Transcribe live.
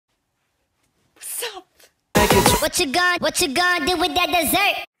What you gonna do with that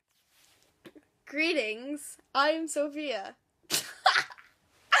dessert? Greetings, I'm Sophia.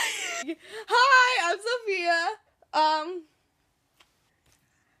 Hi, I'm Sophia.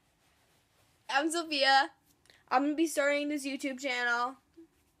 I'm Sophia. I'm gonna be starting this YouTube channel.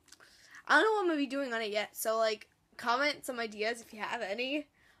 I don't know what I'm gonna be doing on it yet, so like comment some ideas if you have any.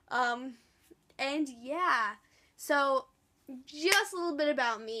 And yeah, so just a little bit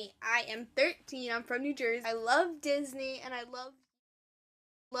about me. I am 13. I'm from New Jersey. I love Disney and I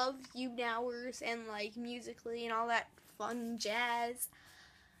love You-Nowers and like Musically and all that fun jazz.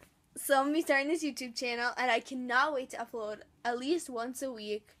 So I'm gonna be starting this YouTube channel and I cannot wait to upload at least once a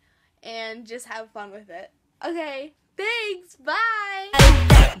week and just have fun with it. Okay, thanks. Bye.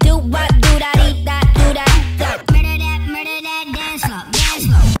 How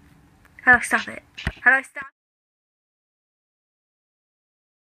do I stop it? How do I stop?